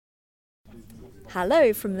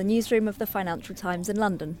Hello from the newsroom of the Financial Times in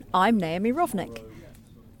London. I'm Naomi Rovnick.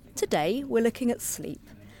 Today we're looking at sleep.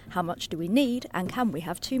 How much do we need and can we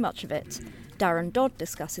have too much of it? Darren Dodd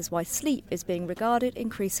discusses why sleep is being regarded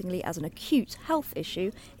increasingly as an acute health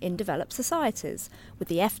issue in developed societies, with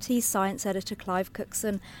the FT science editor Clive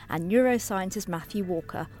Cookson and neuroscientist Matthew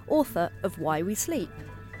Walker, author of Why We Sleep.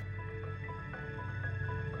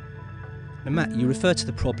 Now, Matt, you refer to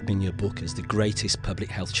the problem in your book as the greatest public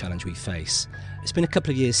health challenge we face. It's been a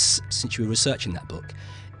couple of years since you were researching that book.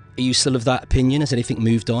 Are you still of that opinion? Has anything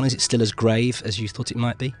moved on? Is it still as grave as you thought it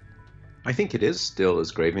might be? I think it is still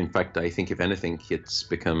as grave. In fact, I think if anything, it's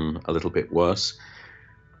become a little bit worse.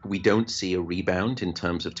 We don't see a rebound in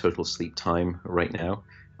terms of total sleep time right now.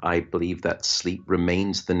 I believe that sleep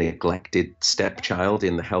remains the neglected stepchild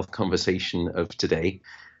in the health conversation of today.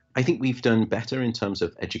 I think we've done better in terms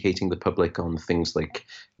of educating the public on things like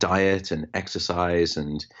diet and exercise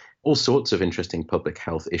and all sorts of interesting public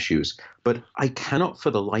health issues. But I cannot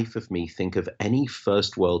for the life of me think of any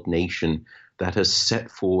first world nation that has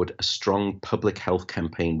set forward a strong public health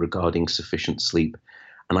campaign regarding sufficient sleep.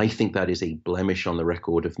 And I think that is a blemish on the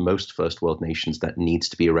record of most first world nations that needs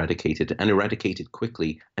to be eradicated and eradicated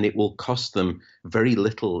quickly. And it will cost them very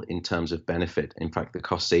little in terms of benefit. In fact, the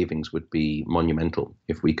cost savings would be monumental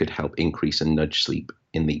if we could help increase and nudge sleep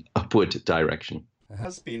in the upward direction. There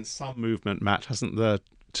has been some movement, Matt, hasn't there,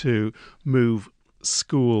 to move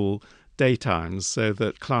school daytimes so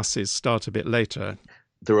that classes start a bit later.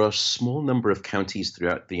 There are a small number of counties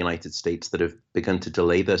throughout the United States that have begun to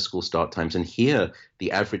delay their school start times. And here,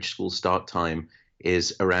 the average school start time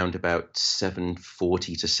is around about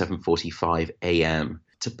 7:40 to 7:45 a.m.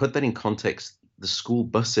 To put that in context, the school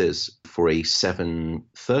buses for a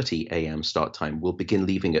 7:30 a.m. start time will begin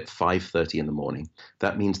leaving at 5:30 in the morning.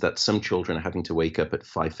 That means that some children are having to wake up at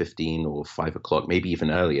 5:15 or 5 o'clock, maybe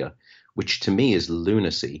even earlier, which to me is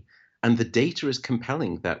lunacy. And the data is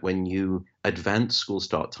compelling that when you advance school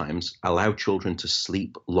start times, allow children to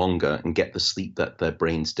sleep longer and get the sleep that their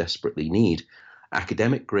brains desperately need,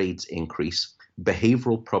 academic grades increase,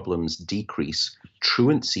 behavioral problems decrease,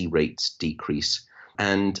 truancy rates decrease,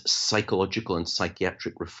 and psychological and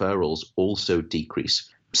psychiatric referrals also decrease.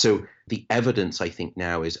 So the evidence, I think,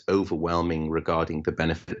 now is overwhelming regarding the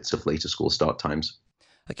benefits of later school start times.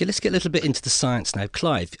 OK, let's get a little bit into the science now.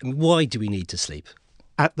 Clive, why do we need to sleep?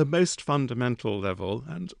 At the most fundamental level,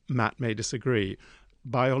 and Matt may disagree,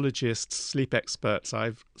 biologists, sleep experts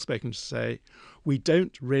I've spoken to say, we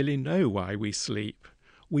don't really know why we sleep.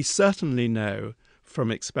 We certainly know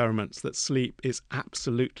from experiments that sleep is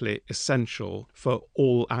absolutely essential for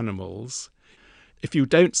all animals. If you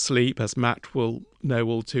don't sleep, as Matt will know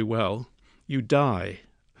all too well, you die.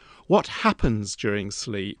 What happens during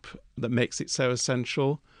sleep that makes it so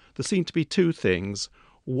essential? There seem to be two things.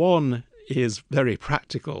 One is very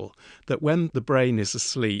practical, that when the brain is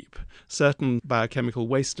asleep, certain biochemical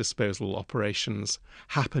waste disposal operations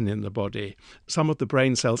happen in the body. Some of the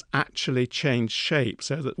brain cells actually change shape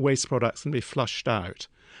so that waste products can be flushed out.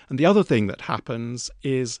 And the other thing that happens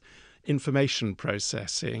is information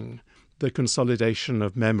processing, the consolidation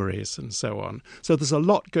of memories and so on. So there's a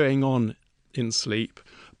lot going on in sleep,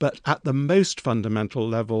 but at the most fundamental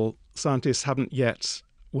level, scientists haven't yet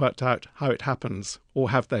worked out how it happens,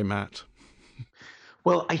 or have they, Matt?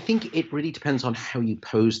 Well, I think it really depends on how you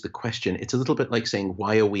pose the question. It's a little bit like saying,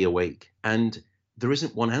 why are we awake? And there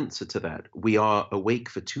isn't one answer to that. We are awake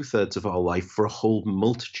for 2/3 of our life for a whole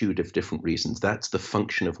multitude of different reasons. That's the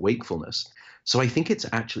function of wakefulness. So I think it's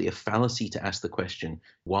actually a fallacy to ask the question,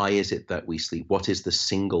 why is it that we sleep? What is the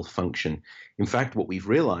single function? In fact, what we've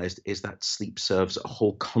realized is that sleep serves a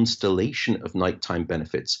whole constellation of nighttime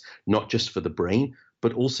benefits, not just for the brain,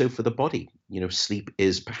 but also for the body. Sleep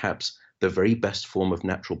is perhaps the very best form of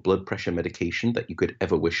natural blood pressure medication that you could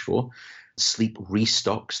ever wish for. Sleep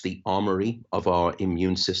restocks the armory of our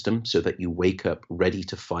immune system so that you wake up ready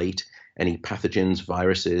to fight any pathogens,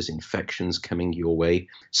 viruses, infections coming your way.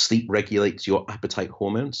 Sleep regulates your appetite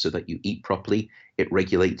hormones so that you eat properly. It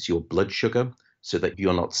regulates your blood sugar so that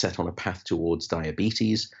you're not set on a path towards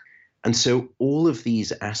diabetes. And so all of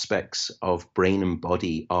these aspects of brain and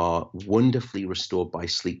body are wonderfully restored by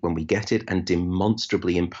sleep when we get it and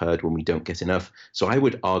demonstrably impaired when we don't get enough. So I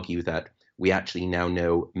would argue that we actually now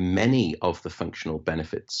know many of the functional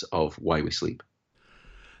benefits of why we sleep.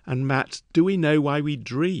 And Matt, do we know why we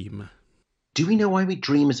dream? Do we know why we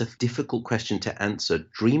dream is a difficult question to answer.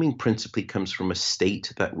 Dreaming principally comes from a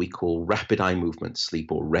state that we call rapid eye movement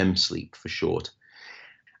sleep, or REM sleep for short.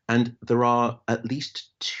 And there are at least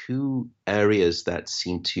two areas that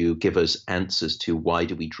seem to give us answers to why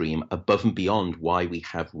do we dream above and beyond why we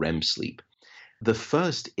have REM sleep. The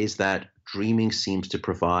first is that dreaming seems to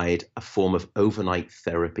provide a form of overnight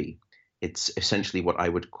therapy. It's essentially what I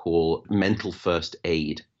would call mental first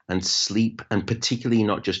aid. And sleep, and particularly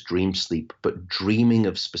not just dream sleep, but dreaming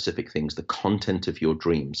of specific things, the content of your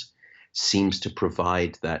dreams, seems to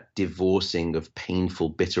provide that divorcing of painful,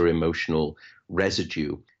 bitter emotional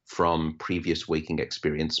residue from previous waking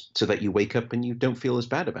experience so that you wake up and you don't feel as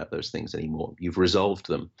bad about those things anymore. You've resolved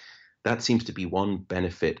them. That seems to be one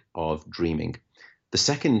benefit of dreaming. The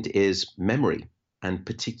second is memory, and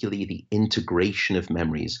particularly the integration of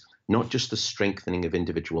memories, not just the strengthening of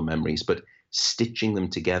individual memories, but stitching them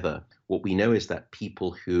together. What we know is that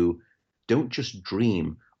people who don't just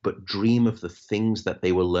dream, but dream of the things that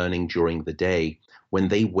they were learning during the day, when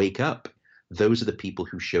they wake up, those are the people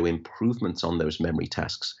who show improvements on those memory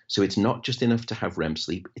tasks. So it's not just enough to have REM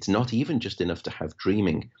sleep. It's not even just enough to have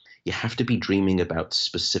dreaming. You have to be dreaming about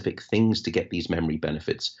specific things to get these memory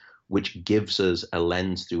benefits, which gives us a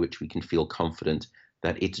lens through which we can feel confident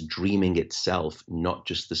that it's dreaming itself, not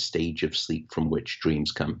just the stage of sleep from which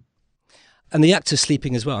dreams come. And the act of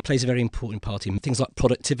sleeping as well plays a very important part in things like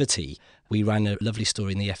productivity. We ran a lovely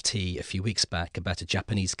story in the FT a few weeks back about a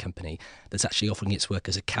Japanese company that's actually offering its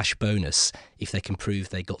workers a cash bonus if they can prove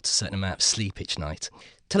they got a certain amount of sleep each night.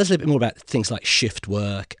 Tell us a little bit more about things like shift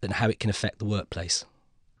work and how it can affect the workplace.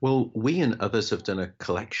 Well, we and others have done a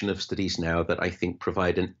collection of studies now that I think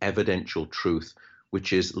provide an evidential truth,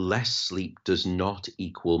 which is less sleep does not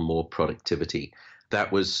equal more productivity.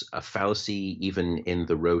 That was a fallacy even in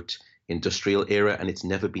the rote industrial era, and it's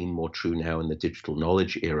never been more true now in the digital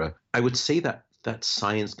knowledge era. I would say that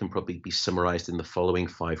science can probably be summarized in the following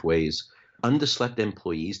 5 ways. Underslept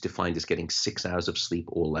employees, defined as getting 6 hours of sleep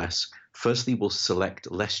or less, firstly will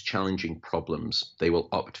select less challenging problems. They will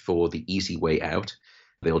opt for the easy way out.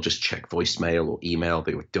 They'll just check voicemail or email.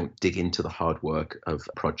 They don't dig into the hard work of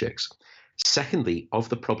projects. Secondly, of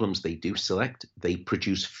the problems they do select, they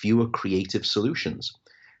produce fewer creative solutions.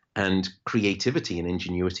 And creativity and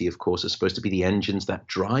ingenuity, of course, are supposed to be the engines that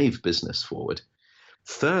drive business forward.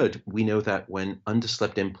 Third, we know that when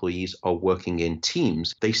underslept employees are working in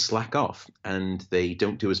teams, they slack off and they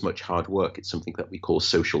don't do as much hard work. It's something that we call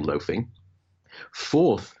social loafing.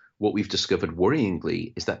 Fourth, what we've discovered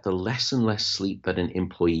worryingly is that the less and less sleep that an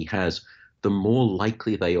employee has, the more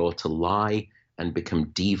likely they are to lie and become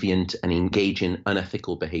deviant and engage in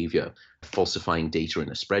unethical behavior, falsifying data in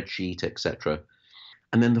a spreadsheet, etc.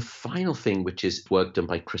 And then the final thing, which is work done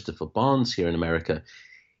by Christopher Barnes here in America,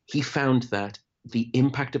 he found that the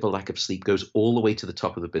impact of a lack of sleep goes all the way to the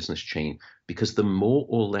top of the business chain, because the more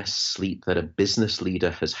or less sleep that a business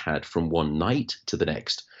leader has had from one night to the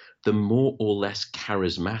next, the more or less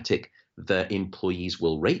charismatic the employees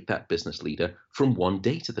will rate that business leader from one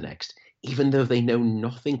day to the next, even though they know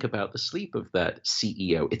nothing about the sleep of that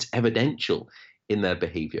CEO. It's evidential in their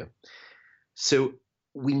behavior. So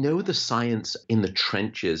we know the science in the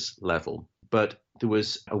trenches level, but there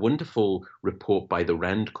was a wonderful report by the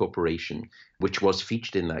Rand Corporation, which was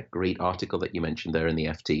featured in that great article that you mentioned there in the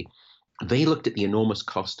FT. They looked at the enormous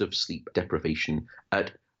cost of sleep deprivation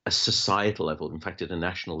at a societal level, in fact, at a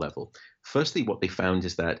national level. Firstly, what they found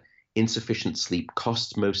is that insufficient sleep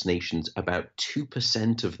costs most nations about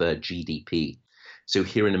 2% of their GDP. So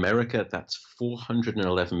here in America, that's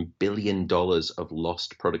 $411 billion of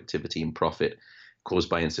lost productivity and profit caused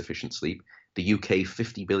by insufficient sleep. The UK,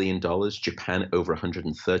 $50 billion, Japan, over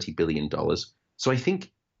 $130 billion. So I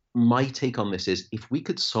think my take on this is if we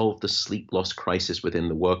could solve the sleep loss crisis within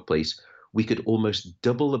the workplace, we could almost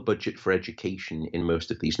double the budget for education in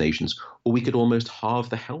most of these nations, or we could almost halve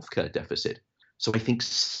the healthcare deficit. So I think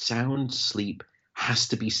sound sleep has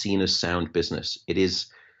to be seen as sound business. It is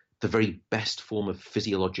the very best form of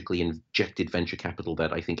physiologically injected venture capital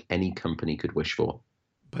that I think any company could wish for.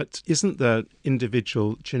 But isn't there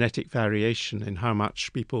individual genetic variation in how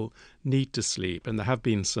much people need to sleep? And there have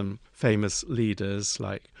been some famous leaders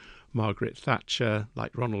like Margaret Thatcher,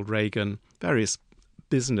 like Ronald Reagan, various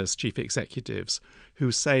business chief executives who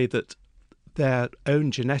say that their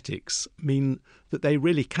own genetics mean that they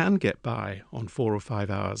really can get by on 4 or 5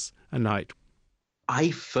 hours a night.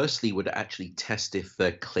 I firstly would actually test if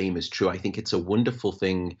the claim is true. I think it's a wonderful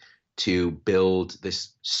thing to build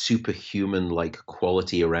this superhuman-like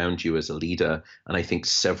quality around you as a leader. And I think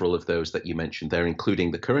several of those that you mentioned there,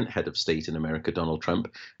 including the current head of state in America, Donald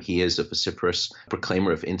Trump, he is a vociferous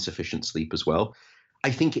proclaimer of insufficient sleep as well.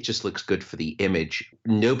 I think it just looks good for the image.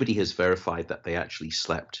 Nobody has verified that they actually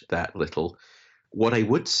slept that little. What I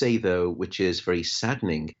would say, though, which is very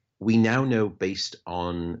saddening, we now know based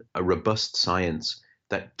on a robust science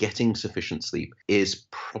that getting sufficient sleep is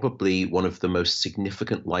probably one of the most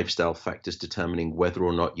significant lifestyle factors determining whether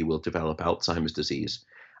or not you will develop Alzheimer's disease.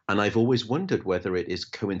 And I've always wondered whether it is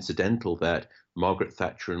coincidental that Margaret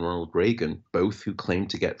Thatcher and Ronald Reagan, both who claimed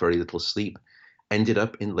to get very little sleep, ended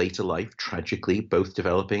up in later life, tragically, both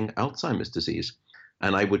developing Alzheimer's disease.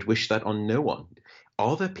 And I would wish that on no one.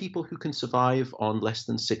 Are there people who can survive on less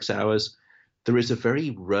than 6 hours? There is a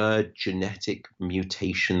very rare genetic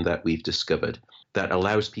mutation that we've discovered that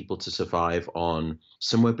allows people to survive on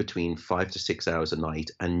somewhere between 5 to 6 hours a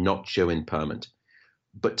night and not show impairment.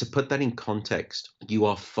 But to put that in context, you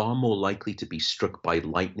are far more likely to be struck by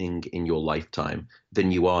lightning in your lifetime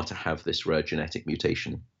than you are to have this rare genetic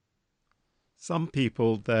mutation. Some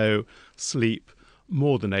people, though, sleep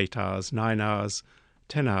more than 8 hours, 9 hours,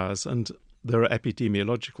 10 hours, and there are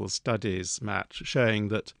epidemiological studies, Matt, showing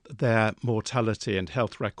that their mortality and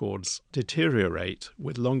health records deteriorate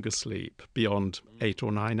with longer sleep beyond 8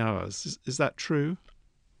 or 9 hours. Is that true?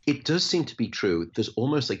 It does seem to be true. There's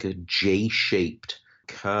almost like a J-shaped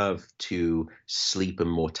curve to sleep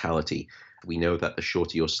and mortality. We know that the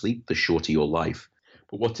shorter your sleep, the shorter your life.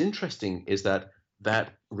 But what's interesting is that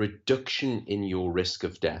that reduction in your risk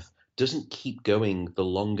of death doesn't keep going the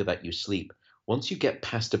longer that you sleep. Once you get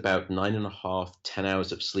past about 9.5, 10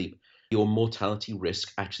 hours of sleep, your mortality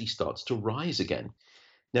risk actually starts to rise again.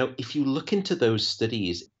 Now, if you look into those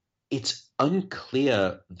studies, it's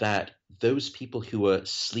unclear that those people who are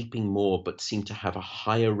sleeping more but seem to have a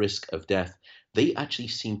higher risk of death, they actually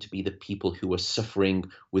seem to be the people who are suffering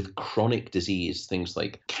with chronic disease, things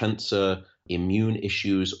like cancer, immune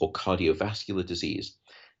issues, or cardiovascular disease.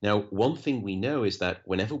 Now, one thing we know is that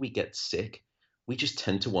whenever we get sick, we just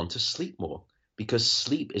tend to want to sleep more because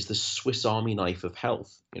sleep is the Swiss Army knife of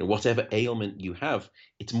health. Whatever ailment you have,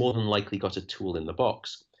 it's more than likely got a tool in the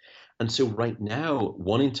box. And so right now,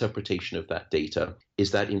 one interpretation of that data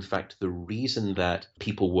is that, in fact, the reason that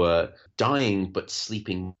people were dying but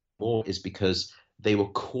sleeping more is because they were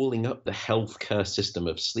calling up the healthcare system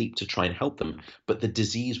of sleep to try and help them. But the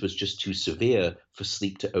disease was just too severe for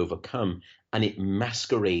sleep to overcome. And it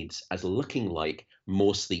masquerades as looking like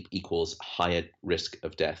more sleep equals higher risk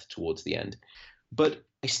of death towards the end. But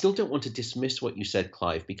I still don't want to dismiss what you said,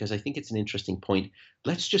 Clive, because I think it's an interesting point.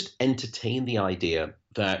 Let's just entertain the idea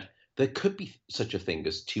that there could be such a thing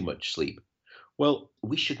as too much sleep. Well,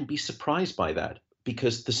 we shouldn't be surprised by that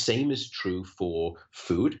because the same is true for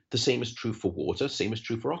food, the same is true for water, same is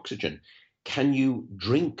true for oxygen. Can you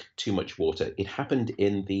drink too much water? It happened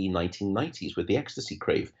in the 1990s with the ecstasy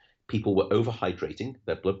crave. People were overhydrating,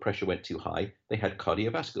 their blood pressure went too high, they had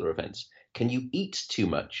cardiovascular events. Can you eat too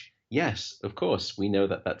much? Yes, of course, we know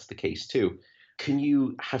that that's the case too. Can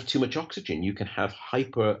you have too much oxygen? You can have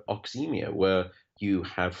hyperoxemia, where you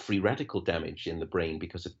have free radical damage in the brain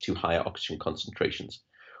because of too high oxygen concentrations.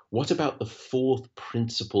 What about the fourth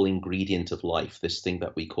principal ingredient of life, this thing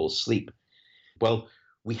that we call sleep? Well,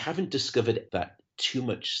 we haven't discovered that too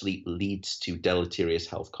much sleep leads to deleterious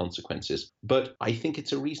health consequences, but I think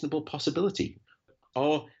it's a reasonable possibility.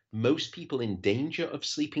 Are most people in danger of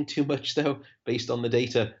sleeping too much, though, based on the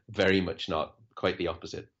data? Very much not. Quite the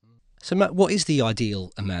opposite. So, Matt, what is the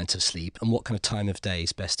ideal amount of sleep and what kind of time of day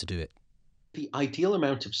is best to do it? The ideal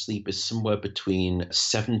amount of sleep is somewhere between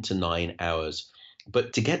 7 to 9 hours.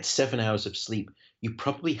 But to get 7 hours of sleep, you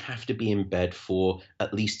probably have to be in bed for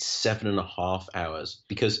at least 7.5 hours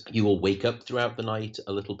because you will wake up throughout the night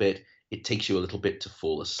a little bit. It takes you a little bit to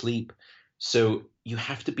fall asleep. So you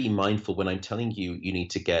have to be mindful when I'm telling you you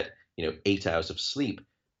need to get 8 hours of sleep.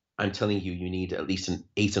 I'm telling you you need at least an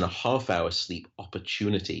 8.5 hour sleep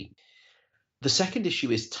opportunity. The second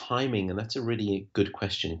issue is timing, and that's a really good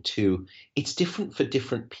question too. It's different for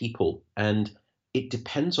different people, and it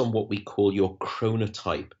depends on what we call your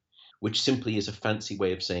chronotype, which simply is a fancy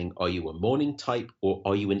way of saying, are you a morning type or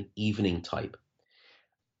are you an evening type?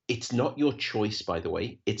 It's not your choice, by the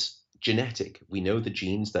way. It's genetic. We know the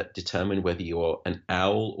genes that determine whether you're an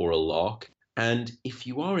owl or a lark. And if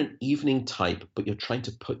you are an evening type, but you're trying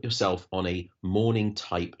to put yourself on a morning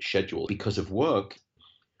type schedule because of work,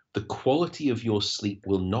 the quality of your sleep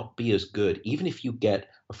will not be as good, even if you get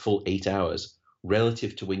a full 8 hours,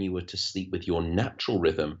 relative to when you were to sleep with your natural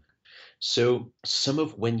rhythm. So some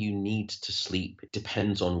of when you need to sleep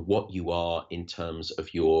depends on what you are in terms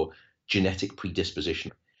of your genetic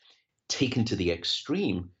predisposition. Taken to the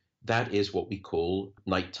extreme, that is what we call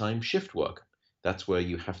nighttime shift work. That's where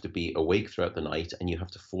you have to be awake throughout the night and you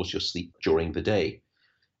have to force your sleep during the day.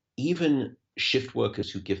 Even shift workers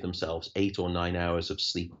who give themselves 8 or 9 hours of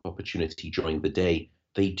sleep opportunity during the day,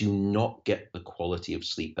 they do not get the quality of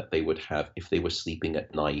sleep that they would have if they were sleeping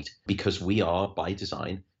at night, because we are, by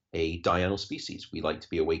design, a diurnal species. We like to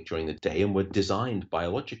be awake during the day, and we're designed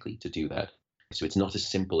biologically to do that. So it's not as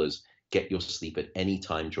simple as get your sleep at any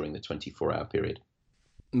time during the 24-hour period.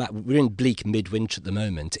 Matt, we're in bleak midwinter at the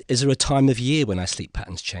moment. Is there a time of year when our sleep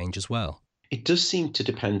patterns change as well? It does seem to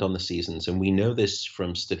depend on the seasons, and we know this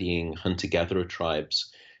from studying hunter-gatherer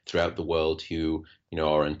tribes throughout the world who,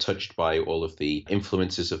 are untouched by all of the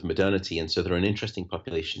influences of modernity, and so they're an interesting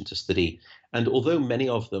population to study. And although many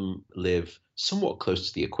of them live somewhat close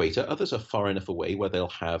to the equator, others are far enough away where they'll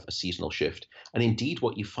have a seasonal shift. And indeed,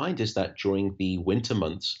 what you find is that during the winter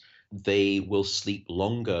months, they will sleep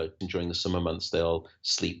longer, and during the summer months, they'll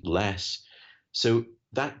sleep less. So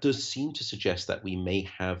that does seem to suggest that we may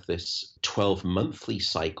have this 12-monthly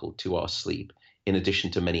cycle to our sleep, in addition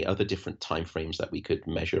to many other different timeframes that we could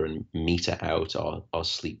measure and meter out our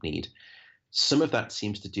sleep need. Some of that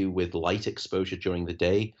seems to do with light exposure during the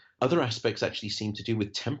day. Other aspects actually seem to do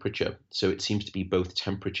with temperature. So it seems to be both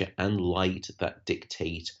temperature and light that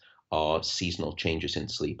dictate our seasonal changes in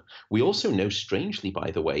sleep. We also know, strangely,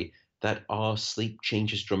 by the way, that our sleep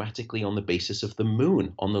changes dramatically on the basis of the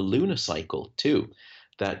moon, on the lunar cycle too,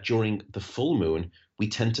 that during the full moon, we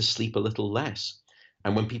tend to sleep a little less.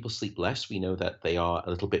 And when people sleep less, we know that they are a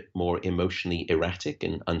little bit more emotionally erratic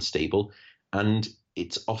and unstable. And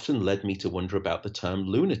it's often led me to wonder about the term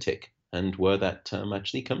lunatic and where that term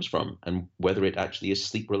actually comes from and whether it actually is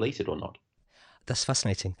sleep related or not. That's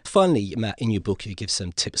fascinating. Finally, Matt, in your book, you give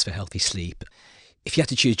some tips for healthy sleep. If you had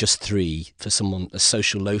to choose just 3 for someone, a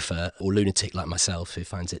social loafer or lunatic like myself who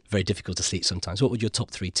finds it very difficult to sleep sometimes, what would your top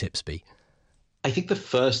 3 tips be? I think the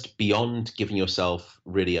first, beyond giving yourself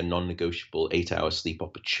really a non-negotiable 8-hour sleep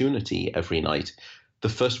opportunity every night, the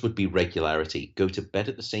first would be regularity. Go to bed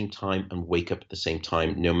at the same time and wake up at the same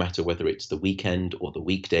time, no matter whether it's the weekend or the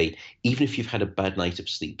weekday. Even if you've had a bad night of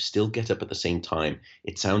sleep, still get up at the same time.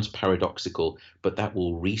 It sounds paradoxical, but that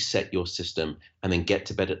will reset your system and then get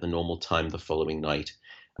to bed at the normal time the following night.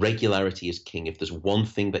 Regularity is king. If there's one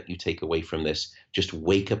thing that you take away from this, just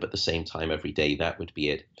wake up at the same time every day. That would be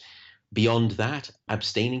it. Beyond that,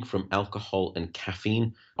 abstaining from alcohol and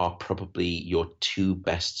caffeine are probably your 2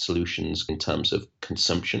 best solutions in terms of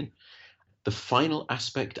consumption. The final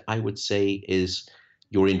aspect, I would say, is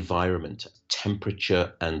your environment,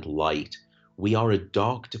 temperature and light. We are a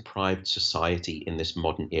dark-deprived society in this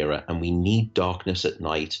modern era, and we need darkness at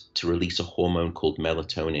night to release a hormone called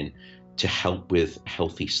melatonin to help with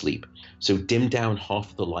healthy sleep. So dim down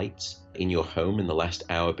half the lights in your home in the last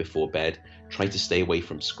hour before bed. Try to stay away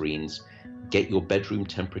from screens. Get your bedroom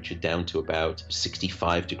temperature down to about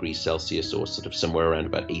 65 degrees Celsius or sort of somewhere around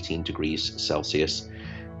about 18 degrees Celsius.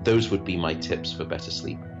 Those would be my tips for better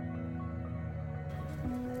sleep.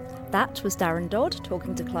 That was Darren Dodd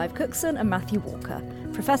talking to Clive Cookson and Matthew Walker,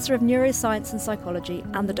 Professor of Neuroscience and Psychology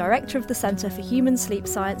and the Director of the Centre for Human Sleep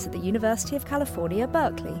Science at the University of California,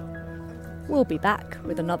 Berkeley. We'll be back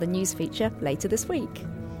with another news feature later this week.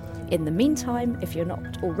 In the meantime, if you're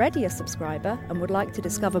not already a subscriber and would like to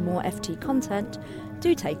discover more FT content,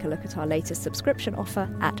 do take a look at our latest subscription offer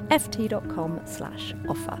at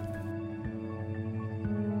ft.com/offer.